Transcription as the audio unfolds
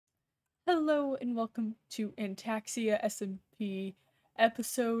Hello and welcome to AtaxiaSMP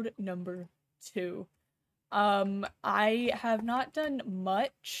episode number 2. I have not done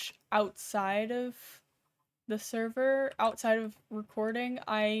much outside of the server, outside of recording.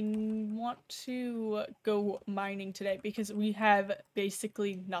 I want to go mining today because we have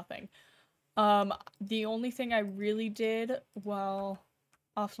basically nothing. The only thing I really did while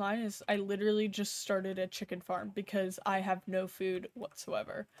offline is I literally just started a chicken farm because I have no food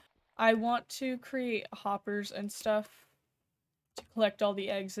whatsoever. I want to create hoppers and stuff to collect all the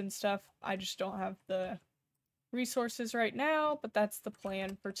eggs and stuff. I just don't have the resources right now, but that's the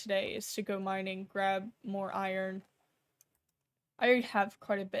plan for today, is to go mining, grab more iron. I already have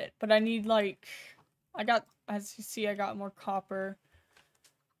quite a bit, but I need as you see, I got more copper.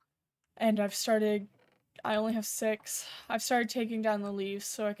 And I only have 6. I've started taking down the leaves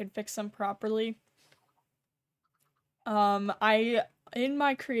so I can fix them properly. In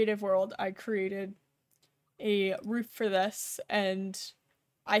my creative world, I created a roof for this, and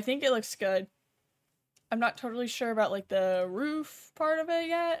I think it looks good. I'm not totally sure about like the roof part of it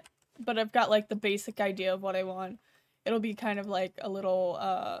yet, but I've got like the basic idea of what I want. It'll be kind of like a little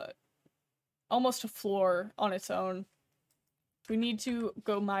almost a floor on its own. We need to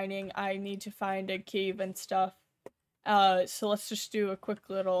go mining. I need to find a cave and stuff. So let's just do a quick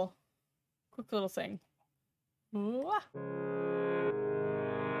little thing. Ooh.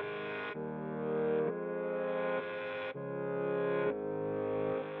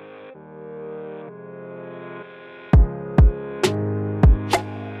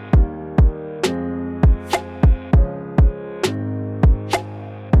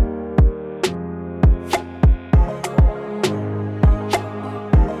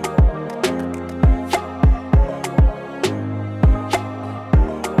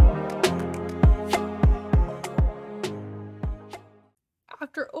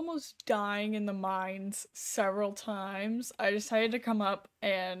 After almost dying in the mines several times, I decided to come up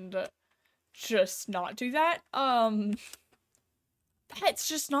and just not do that. That's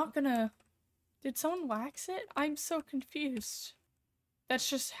just not gonna... Did someone wax it? I'm so confused. That's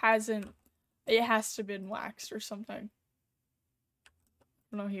just hasn't... It has to have been waxed or something.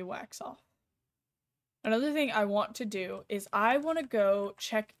 I don't know, he wax off. Another thing I want to do is I want to go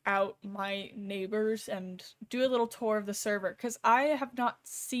check out my neighbors and do a little tour of the server, because I have not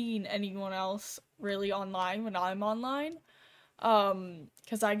seen anyone else really online when I'm online,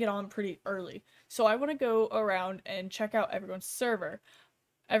 because I get on pretty early. So I want to go around and check out everyone's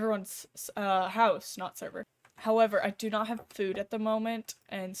house, not server. However, I do not have food at the moment,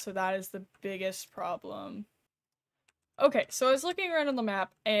 and so that is the biggest problem. Okay, so I was looking around on the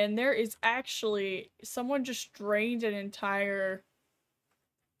map, and there is actually someone just drained an entire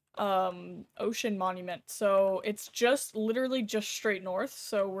ocean monument. So it's just literally just straight north,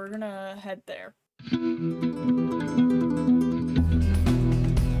 so we're gonna head there.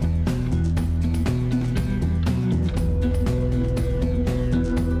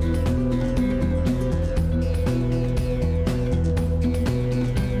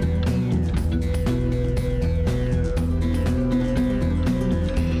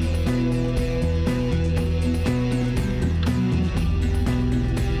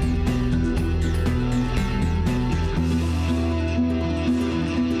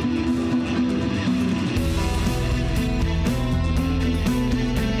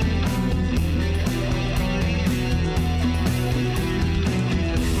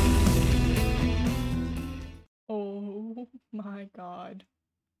 Oh my god.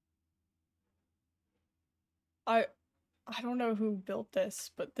 I I don't know who built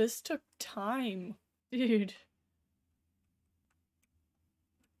this, but this took time. Dude.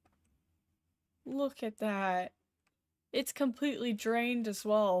 Look at that. It's completely drained as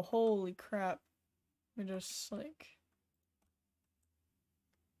well. Holy crap. We're just like...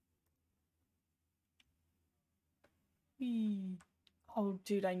 Oh,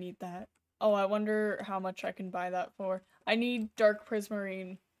 dude, I need that. Oh, I wonder how much I can buy that for. I need dark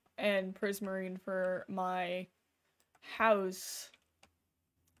prismarine and prismarine for my house.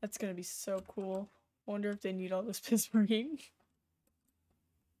 That's gonna be so cool. I wonder if they need all this prismarine.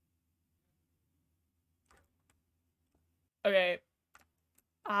 Okay.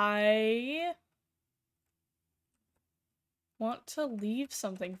 I want to leave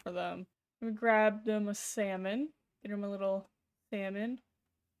something for them. I'm gonna grab them a salmon. Get them a little salmon.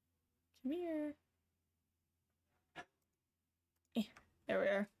 Come here. There we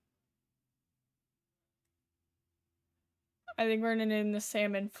are. I think we're gonna name the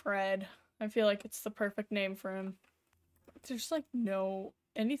salmon Fred. I feel like it's the perfect name for him. There's like no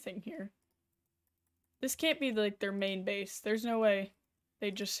anything here. This can't be like their main base. There's no way.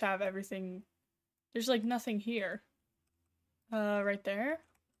 They just have everything. There's like nothing here. Right there?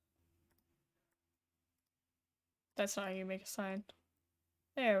 That's not how you make a sign.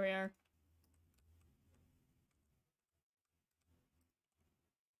 There we are.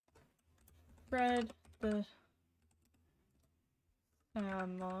 Spread the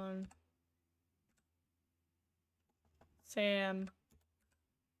salmon. Salmon?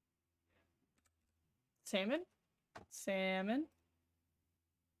 Salmon?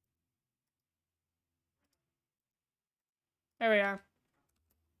 There we are.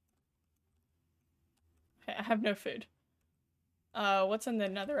 Okay, I have no food. What's in the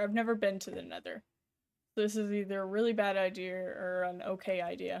Nether? I've never been to the Nether. This is either a really bad idea or an okay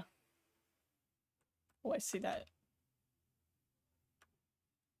idea. Oh, I see that.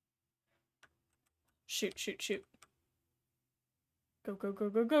 Shoot, shoot, shoot. Go, go,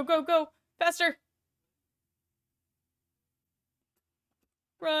 go, go, go, go, go! Faster!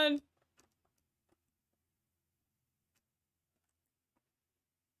 Run!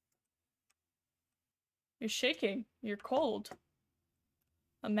 You're shaking. You're cold.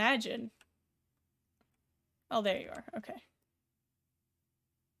 Imagine. Oh, there you are. Okay.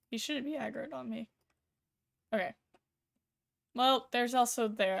 You shouldn't be aggroed on me. Okay. Well, there's also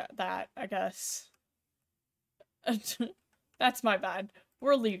that, I guess. That's my bad.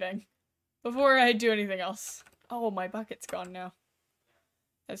 We're leaving. Before I do anything else. Oh, my bucket's gone now.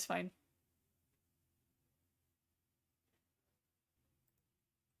 That's fine.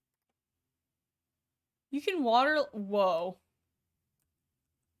 You can water- whoa.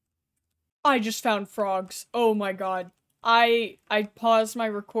 I just found frogs. Oh my god. I paused my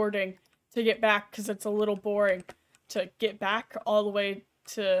recording to get back because it's a little boring to get back all the way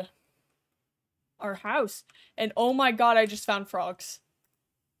to our house. And oh my god, I just found frogs.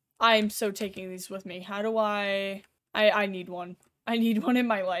 I am so taking these with me. How do I need one. I need one in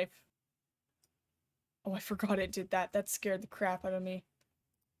my life. Oh, I forgot it did that. That scared the crap out of me.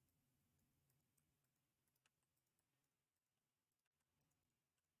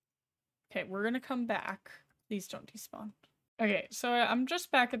 Okay, we're gonna come back. Please don't despawn. Okay, so I'm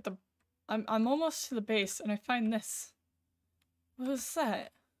just back at the- I'm almost to the base and I find this. What was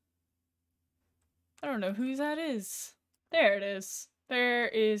that? I don't know who that is. There it is. There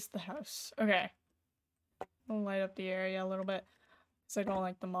is the house. Okay. I'll light up the area a little bit because I don't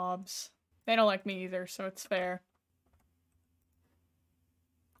like the mobs. They don't like me either, so it's fair.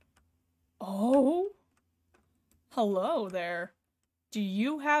 Oh? Hello there. Do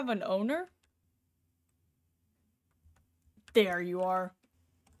you have an owner? There you are.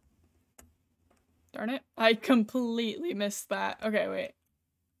 Darn it. I completely missed that. Okay, wait.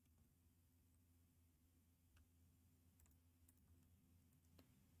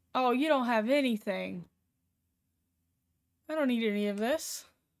 Oh, you don't have anything. I don't need any of this.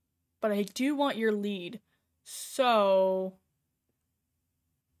 But I do want your lead. So...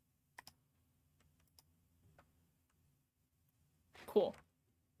 cool.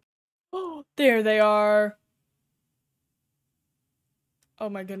 Oh, there they are. Oh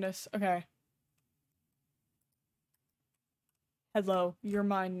my goodness. Okay. Hello. You're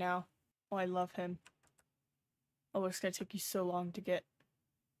mine now. Oh, I love him. Oh, it's gonna take you so long to get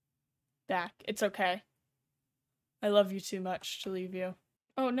back. It's okay. I love you too much to leave you.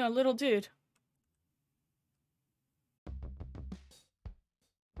 Oh no, little dude.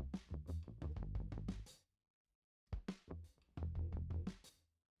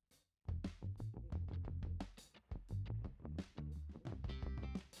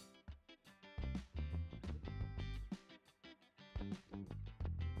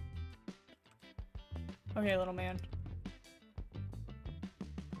 Okay, little man.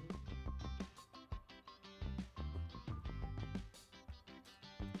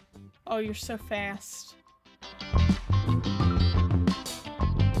 Oh, you're so fast.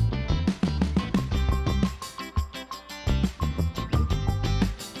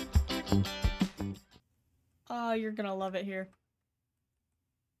 Oh, you're gonna love it here.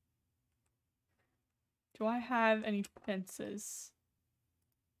 Do I have any fences?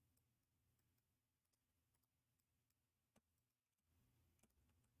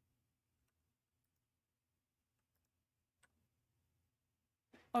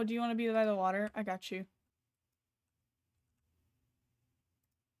 Oh, do you want to be by the water? I got you.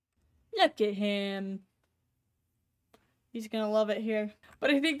 Look at him. He's gonna love it here. But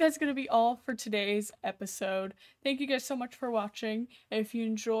I think that's gonna be all for today's episode. Thank you guys so much for watching. If you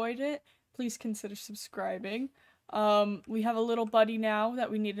enjoyed it, please consider subscribing. We have a little buddy now that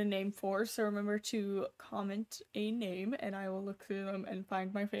we need a name for, so remember to comment a name and I will look through them and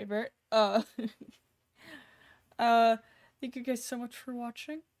find my favorite. Thank you guys so much for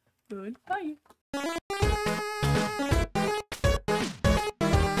watching. Goodbye.